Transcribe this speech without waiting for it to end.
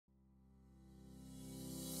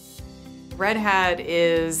Red Hat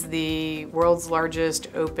is the world's largest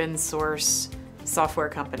open source software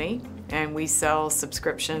company, and we sell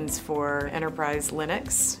subscriptions for enterprise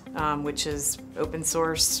Linux, which is open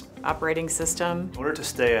source operating system. In order to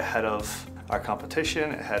stay ahead of our competition,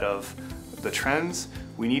 ahead of the trends,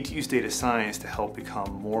 we need to use data science to help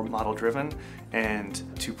become more model-driven and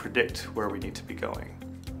to predict where we need to be going.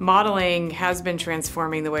 Modeling has been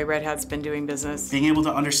transforming the way Red Hat's been doing business. Being able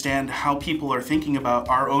to understand how people are thinking about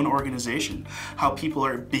our own organization, how people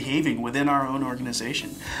are behaving within our own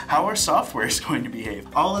organization, how our software is going to behave.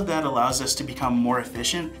 All of that allows us to become more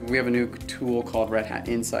efficient. We have a new tool called Red Hat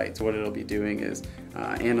Insights. What it'll be doing is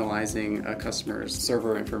analyzing a customer's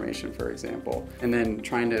server information, for example, and then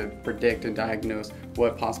trying to predict and diagnose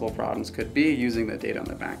what possible problems could be using the data on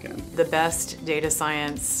the back end. The best data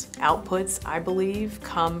science outputs, I believe,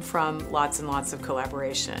 come from lots and lots of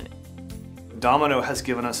collaboration. Domino has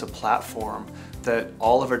given us a platform that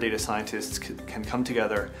all of our data scientists can come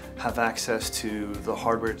together, have access to the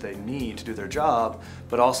hardware they need to do their job,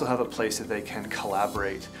 but also have a place that they can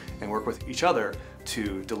collaborate and work with each other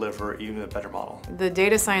to deliver even a better model. The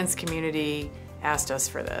data science community asked us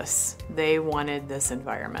for this. They wanted this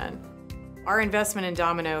environment. Our investment in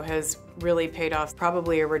Domino has really paid off,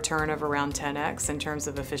 probably a return of around 10x in terms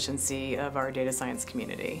of efficiency of our data science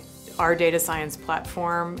community. Our data science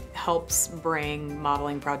platform helps bring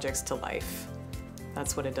modeling projects to life.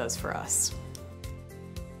 That's what it does for us.